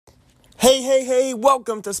Hey,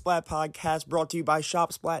 welcome to Splat Podcast, brought to you by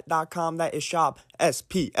ShopSplat.com. That is shop,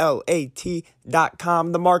 SPLAT.com,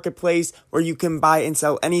 the marketplace where you can buy and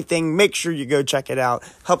sell anything. Make sure you go check it out.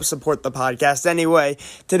 Help support the podcast anyway.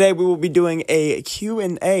 Today we will be doing a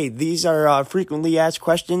Q&A. These are frequently asked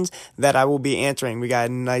questions that I will be answering. We got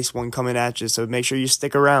a nice one coming at you, so make sure you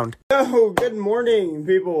stick around. Oh, good morning,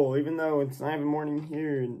 people, even though it's not even morning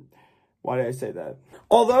here. Why did I say that?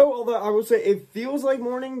 Although I will say it feels like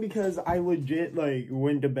morning because I legit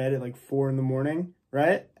went to bed at 4 in the morning,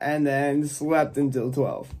 right? And then slept until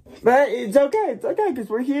 12. But it's okay because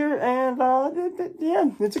we're here and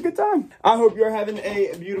yeah, it's a good time. I hope you're having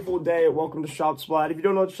a beautiful day. Welcome to Shop Splat. If you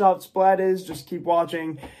don't know what Shop Splat is, just keep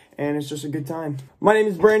watching. And it's just a good time. My name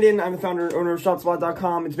is Brandon. I'm the founder and owner of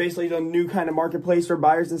ShopSplat.com. It's basically the new kind of marketplace for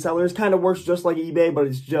buyers and sellers. Kind of works just like eBay, but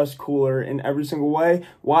it's just cooler in every single way.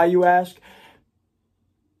 Why, you ask?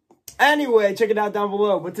 Anyway, check it out down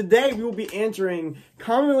below. But today we will be answering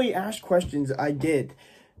commonly asked questions I get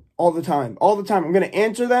all the time. I'm going to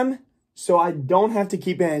answer them so I don't have to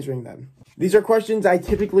keep answering them. These are questions I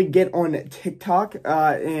typically get on TikTok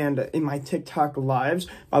and in my TikTok lives.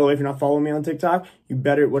 By the way, if you're not following me on TikTok,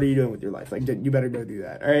 what are you doing with your life? You better go do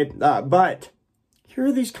that, all right? But here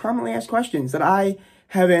are these commonly asked questions that I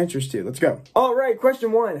have answers to. Let's go. All right,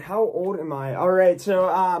 question 1. How old am I? All right,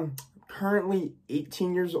 so currently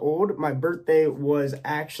 18 years old. My birthday was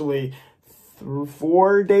actually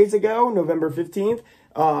 4 days ago, November 15th.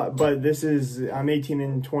 But I'm 18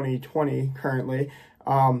 in 2020 currently.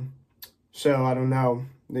 So I don't know,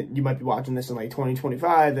 you might be watching this in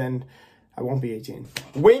 2025 and I won't be 18.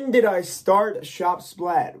 When did I start Shop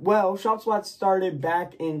Splat? Well, Shop Splat started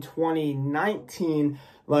back in 2019,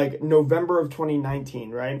 November of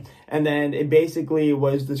 2019, right? And then it basically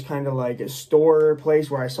was this kind of a store place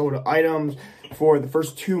where I sold items for the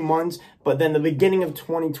first 2 months. But then the beginning of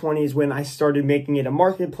 2020 is when I started making it a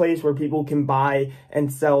marketplace where people can buy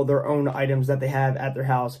and sell their own items that they have at their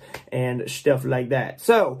house and stuff like that.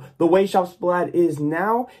 So the way Shop Splat is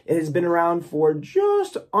now, it has been around for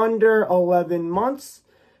just under 11 months,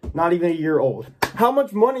 not even a year old. How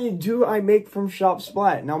much money do I make from Shop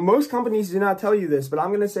Splat? Now, most companies do not tell you this, but I'm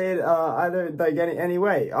going to say it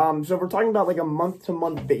anyway. So if we're talking about a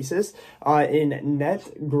month-to-month basis in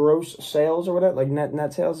net gross sales or whatever,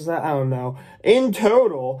 net sales, is that? I don't know. In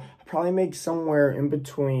total, I probably make somewhere in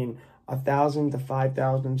between $1,000 to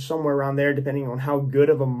 $5,000, somewhere around there, depending on how good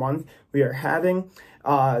of a month we are having.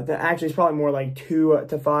 Actually, it's probably more like 2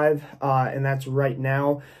 to 5, and that's right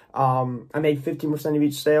now. I make 15% of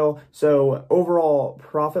each sale, so overall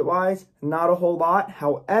profit-wise, not a whole lot.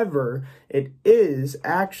 However, it is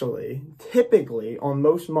actually typically on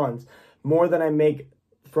most months more than I make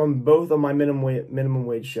from both of my minimum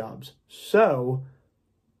wage jobs. So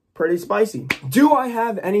pretty spicy. Do I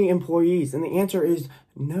have any employees? And the answer is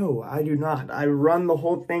no, I do not. I run the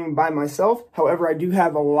whole thing by myself. However, I do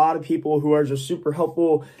have a lot of people who are just super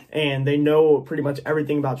helpful and they know pretty much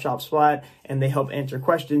everything about Shop Splat and they help answer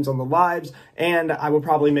questions on the lives. And I will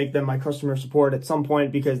probably make them my customer support at some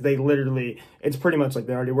point because it's pretty much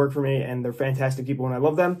they already work for me and they're fantastic people and I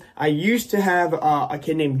love them. I used to have a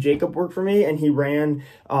kid named Jacob work for me and he ran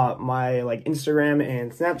my Instagram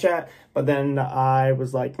and Snapchat. But then I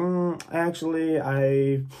was actually,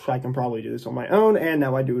 I can probably do this on my own, and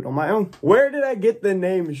now I do it on my own. Where did I get the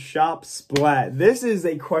name Shop Splat? This is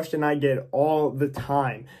a question I get all the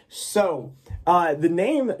time. So, the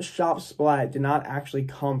name Shop Splat did not actually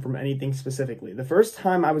come from anything specifically. The first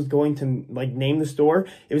time I was going to name the store,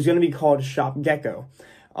 it was going to be called Shop Gecko.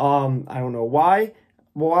 I don't know why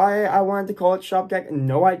I wanted to call it Shop Gecko.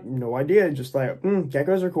 No idea. Just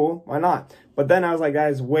geckos are cool. Why not? But then I was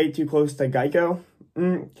that is way too close to Geico.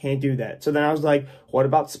 Can't do that. So then I was what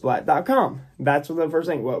about splat.com? That's what the first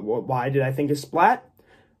thing. Why did I think of Splat?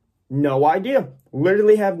 No idea.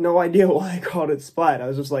 Literally have no idea why I called it Splat. I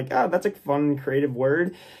was just that's a fun, creative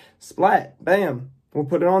word. Splat. Bam. We'll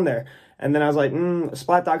put it on there. And then I was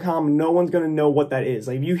splat.com, no one's going to know what that is.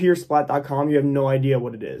 If you hear splat.com, you have no idea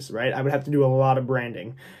what it is, right? I would have to do a lot of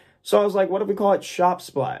branding. So I was what if we call it Shop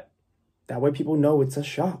Splat? That way people know it's a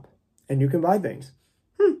shop and you can buy things.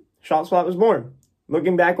 Shop Splat was born.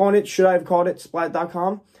 Looking back on it, should I have called it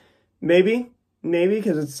splat.com? Maybe,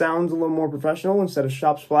 because it sounds a little more professional instead of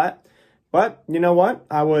Shop Splat. But you know what?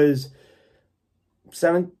 I was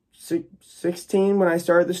 16 when I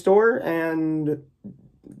started the store, and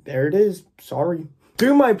there it is. Sorry.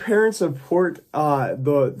 Do my parents support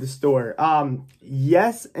the store?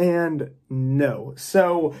 Yes and no.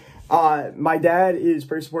 So my dad is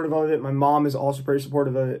pretty supportive of it. My mom is also pretty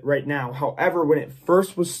supportive of it right now. However, when it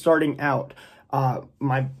first was starting out,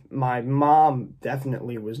 My mom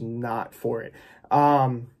definitely was not for it.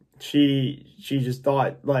 She just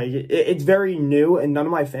thought like it's very new, and none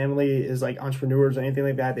of my family is like entrepreneurs or anything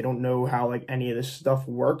like that. They don't know how like any of this stuff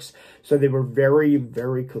works, so they were very,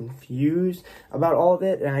 very confused about all of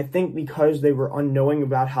it. And I think because they were unknowing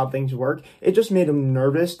about how things work, it just made them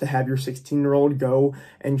nervous to have your 16-year-old go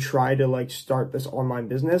and try to like start this online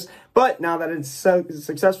business. But now that it's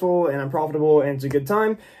successful and I'm profitable and it's a good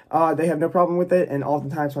time, they have no problem with it. And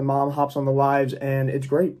oftentimes my mom hops on the lives and it's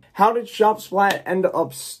great. How did Shop Splat end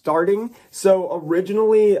up starting? So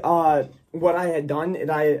originally, what I had done, and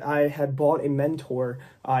I had bought a mentor.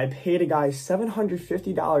 I paid a guy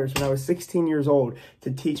 $750 when I was 16 years old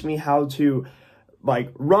to teach me how to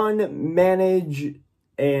like run, manage,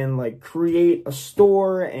 and like create a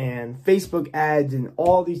store and Facebook ads and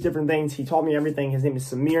all these different things. He taught me everything. His name is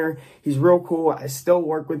Samir. He's real cool. I still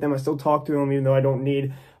work with him. I still talk to him, even though I don't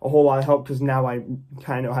need a whole lot of help because now I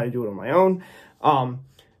kind of know how to do it on my own.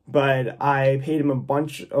 But I paid him a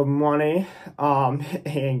bunch of money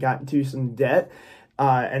and got into some debt.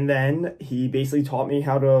 And then he basically taught me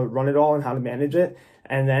how to run it all and how to manage it.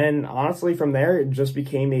 And then honestly, from there, it just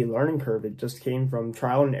became a learning curve. It just came from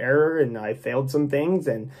trial and error, and I failed some things.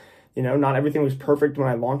 And, you know, not everything was perfect when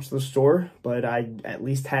I launched the store, but I at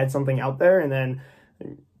least had something out there. And then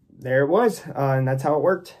there it was. And that's how it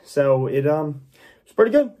worked. So it was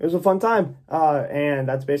pretty good. It was a fun time. And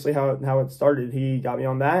that's basically how it started. He got me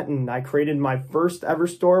on that, and I created my first ever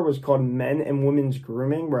store. It was called Men and Women's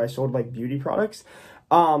Grooming, where I sold like beauty products.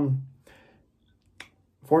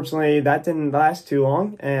 Fortunately, that didn't last too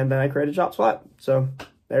long, and then I created Shop Splat. So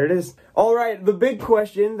there it is. All right, the big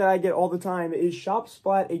question that I get all the time is Shop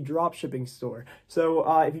Splat a drop shipping store? So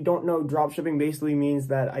if you don't know, drop shipping basically means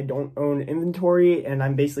that I don't own inventory, and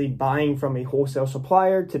I'm basically buying from a wholesale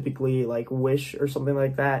supplier, typically like Wish or something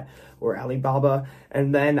like that, or Alibaba,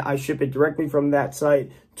 and then I ship it directly from that site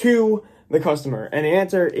to the customer. And the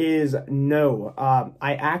answer is no.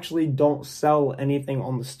 I actually don't sell anything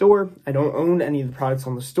on the store. I don't own any of the products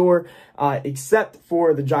on the store, except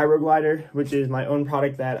for the gyro glider, which is my own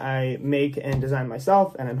product that I make and design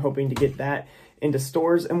myself, and I'm hoping to get that into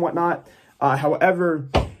stores and whatnot. However,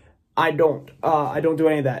 I don't do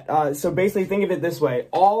any of that. So basically, think of it this way.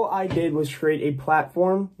 All I did was create a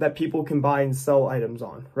platform that people can buy and sell items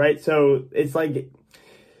on, right? So it's like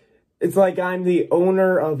I'm the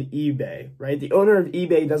owner of eBay, right? The owner of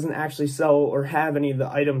eBay doesn't actually sell or have any of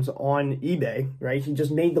the items on eBay, right? He just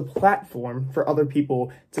made the platform for other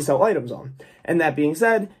people to sell items on. And that being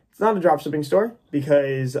said, it's not a dropshipping store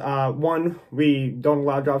because, one, we don't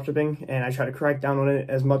allow dropshipping, and I try to crack down on it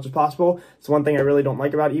as much as possible. It's one thing I really don't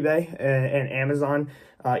like about eBay and Amazon.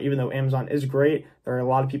 Even though Amazon is great, there are a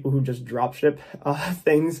lot of people who just dropship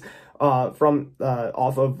things from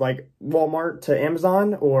off of like Walmart to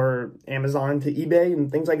Amazon or Amazon to eBay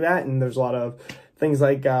and things like that. And there's a lot of things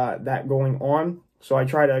like that going on. So I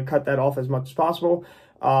try to cut that off as much as possible.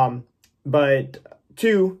 But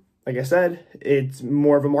two, like I said, it's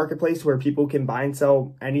more of a marketplace where people can buy and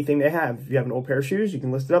sell anything they have. If you have an old pair of shoes, you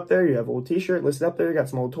can list it up there. You have an old t-shirt, list it up there. You got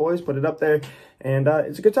some old toys, put it up there. And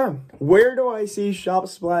it's a good time. Where do I see Shop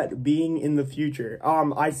Splat being in the future?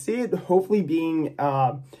 I see it hopefully being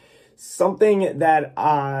something that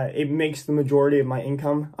it makes the majority of my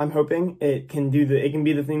income. I'm hoping it can be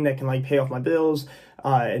the thing that can like pay off my bills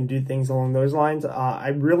and do things along those lines. I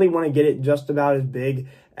really want to get it just about as big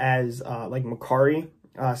as like Mercari.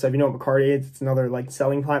 So if you know what Mercari is, it's another like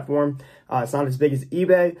selling platform. It's not as big as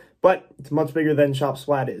eBay, but it's much bigger than Shop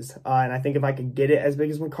Splat is. And I think if I could get it as big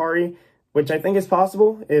as Mercari, which I think is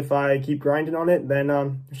possible, if I keep grinding on it, then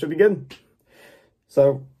it should be good.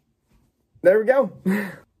 So there we go.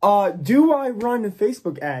 Do I run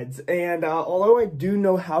Facebook ads? And although I do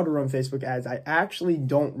know how to run Facebook ads, I actually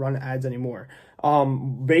don't run ads anymore.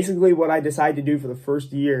 Basically what I decided to do for the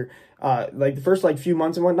first year, like the first like few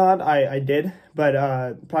months and whatnot, I did, but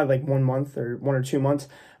probably like 1 month or 1 or 2 months,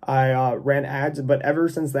 I ran ads. But ever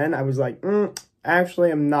since then, I was like, actually,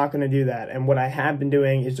 I'm not going to do that. And what I have been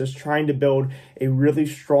doing is just trying to build a really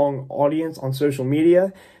strong audience on social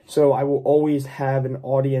media. So I will always have an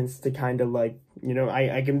audience to kind of like, you know,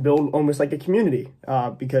 I can build almost like a community,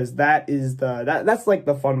 because that's like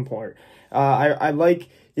the fun part. I like,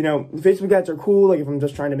 you know, Facebook ads are cool. Like if I'm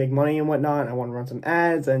just trying to make money and whatnot, I want to run some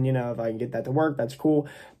ads, and you know, if I can get that to work, that's cool.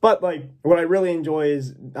 But like what I really enjoy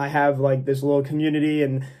is I have like this little community,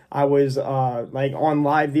 and I was like on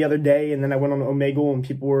live the other day, and then I went on Omegle, and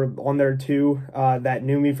people were on there too that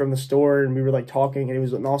knew me from the store, and we were like talking, and it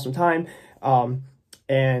was an awesome time.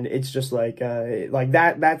 and it's just like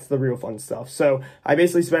that's the real fun stuff. So I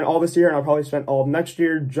basically spent all this year, and I'll probably spend all of next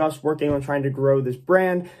year just working on trying to grow this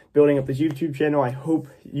brand, building up this YouTube channel. I hope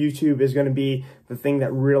YouTube is going to be the thing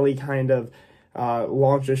that really kind of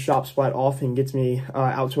launches Shop Splat off and gets me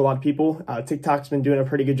out to a lot of people. TikTok's been doing a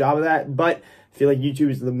pretty good job of that, but I feel like YouTube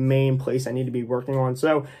is the main place I need to be working on.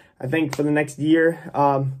 So I think for the next year,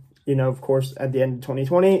 you know, of course, at the end of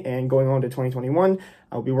 2020 and going on to 2021,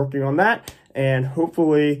 I'll be working on that. And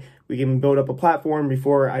hopefully we can build up a platform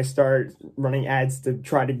before I start running ads to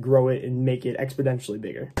try to grow it and make it exponentially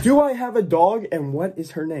bigger. Do I have a dog, and what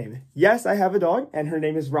is her name? Yes, I have a dog, and her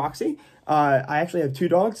name is Roxy. I actually have two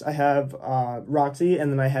dogs. I have Roxy,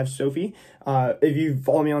 and then I have Sophie. If you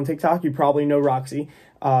follow me on TikTok, you probably know Roxy.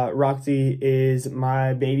 Roxy is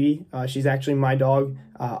my baby. She's actually my dog.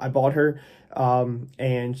 I bought her.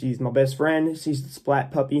 And she's my best friend. She's the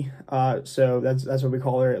Splat puppy. So that's what we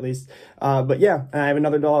call her, at least. But yeah, I have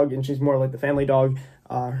another dog, and she's more like the family dog.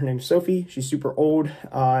 Her name's Sophie. She's super old,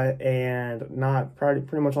 and not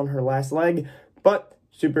pretty much on her last leg, but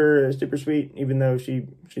super sweet, even though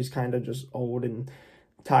she's kind of just old and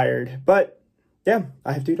tired. But yeah,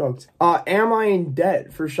 I have two dogs. Am I in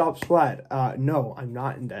debt for Shop Splat? No, I'm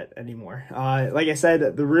not in debt anymore. Like I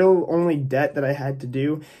said, the real only debt that I had to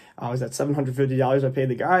do was that $750 I paid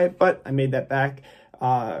the guy, but I made that back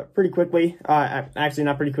pretty quickly. Actually,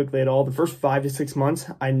 not pretty quickly at all. The first 5 to 6 months,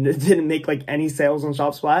 I didn't make like any sales on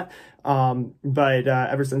Shop Splat. But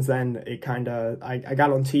ever since then, it kind of, I got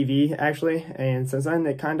on TV actually, and since then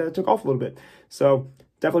it kind of took off a little bit. So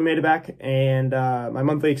definitely made it back, and my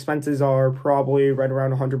monthly expenses are probably right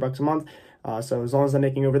around $100 a month. So as long as I'm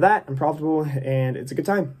making over that, I'm profitable, and it's a good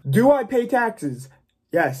time. Do I pay taxes?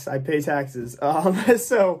 Yes, I pay taxes.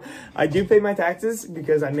 So I do pay my taxes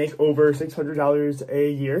because I make over $600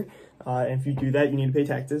 a year. And if you do that, you need to pay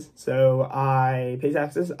taxes. So I pay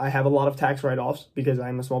taxes. I have a lot of tax write-offs because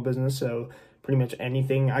I'm a small business. So pretty much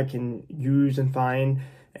anything I can use and find,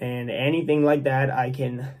 and anything like that, I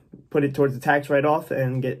can put it towards the tax write-off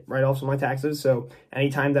and get write-offs on my taxes. So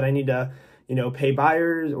anytime that I need to, you know, pay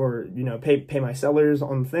buyers, or, you know, pay my sellers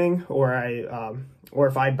on the thing, or or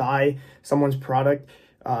if I buy someone's product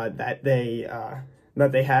that they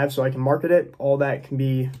have, so I can market it, all that can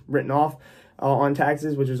be written off on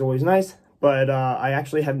taxes, which is always nice. But I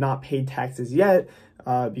actually have not paid taxes yet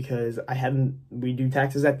because we do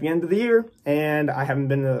taxes at the end of the year, and I haven't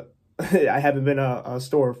been a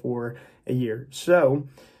store for a year. So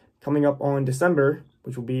coming up on December,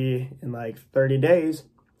 which will be in like 30 days,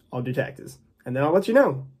 I'll do taxes, and then I'll let you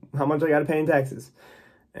know how much I got to pay in taxes.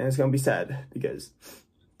 And it's gonna be sad because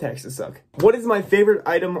taxes suck. What is my favorite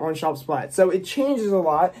item on Shop Splat? So it changes a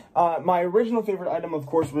lot. My original favorite item, of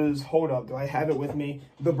course, was, hold up, do I have it with me?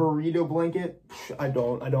 The burrito blanket. I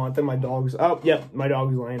don't. I think my dog's, oh, yep, my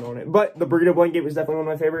dog is laying on it. But the burrito blanket was definitely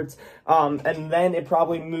one of my favorites. And then it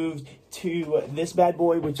probably moved to this bad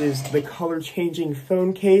boy, which is the color-changing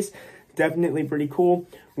phone case. Definitely pretty cool.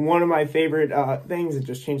 One of my favorite things, it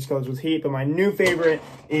just changes colors with heat, but my new favorite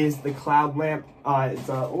is the cloud lamp. It's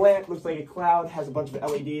a lamp, looks like a cloud, has a bunch of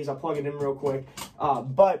LEDs. I'll plug it in real quick,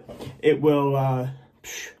 but it will,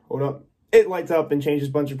 hold up. It lights up and changes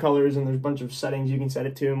a bunch of colors, and there's a bunch of settings you can set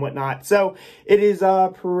it to and whatnot. So it is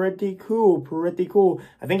pretty cool, pretty cool.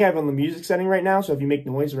 I think I have on the music setting right now, so if you make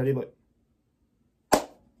noise, ready, look.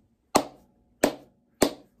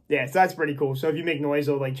 Yeah, so that's pretty cool. So if you make noise,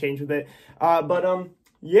 it'll like change with it.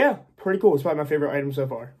 Yeah, pretty cool. It's probably my favorite item so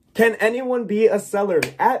far. Can anyone be a seller?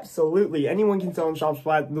 Absolutely. Anyone can sell on Shop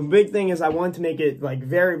Splat. The big thing is I wanted to make it like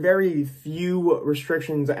very, very few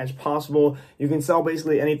restrictions as possible. You can sell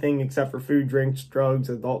basically anything except for food, drinks, drugs,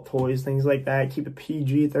 adult toys, things like that. Keep it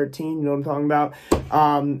PG-13, you know what I'm talking about?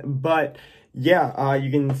 But yeah,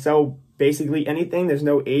 you can sell basically anything. There's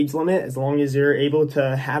no age limit. As long as you're able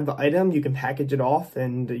to have the item, you can package it off.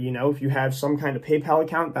 And, you know, if you have some kind of PayPal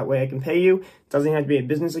account, that way I can pay you. It doesn't have to be a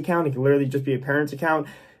business account. It can literally just be a parent's account.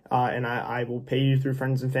 And I will pay you through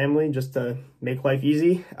friends and family just to make life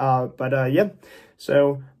easy. Yeah,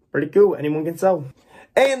 so pretty cool. Anyone can sell.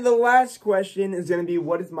 And the last question is going to be,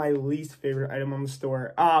 what is my least favorite item on the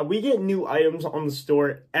store? We get new items on the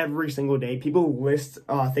store every single day. People list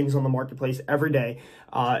things on the marketplace every day.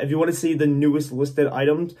 If you want to see the newest listed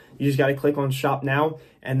items, you just got to click on shop now,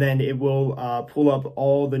 and then it will pull up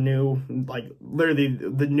all the new, like literally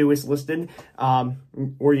the newest listed,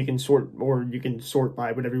 or you can sort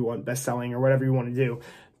by whatever you want, best selling or whatever you want to do.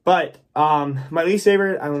 But my least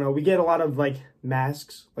favorite, I don't know, we get a lot of like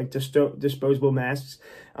masks, like disposable masks,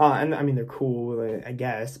 and I mean they're cool, I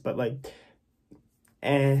guess, but like but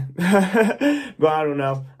I don't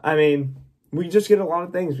know. I mean, we just get a lot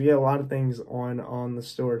of things. We get a lot of things on the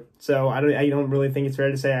store. So I don't really think it's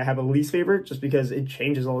fair to say I have a least favorite, just because it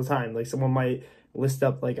changes all the time. Like, someone might list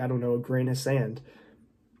up, like, I don't know, a grain of sand.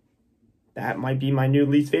 That might be my new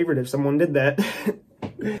least favorite if someone did that.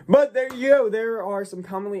 But there you go. There are some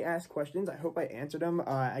commonly asked questions. I hope I answered them.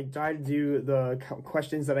 I try to do the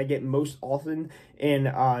questions that I get most often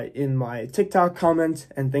in my TikTok comments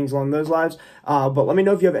and things along those lines. But let me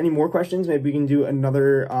know if you have any more questions. Maybe we can do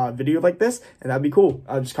another video like this, and that'd be cool.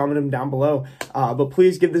 Just comment them down below. But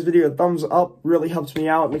please give this video a thumbs up. Really helps me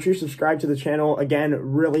out. Make sure you subscribe to the channel. Again,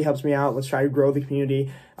 really helps me out. Let's try to grow the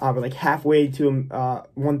community. We're like halfway to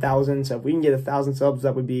 1,000. So if we can get 1,000 subs,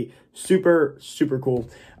 that would be super, super cool.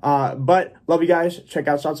 But love you guys. Check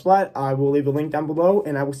out Splat. I will leave a link down below,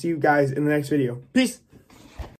 and I will see you guys in the next video. Peace.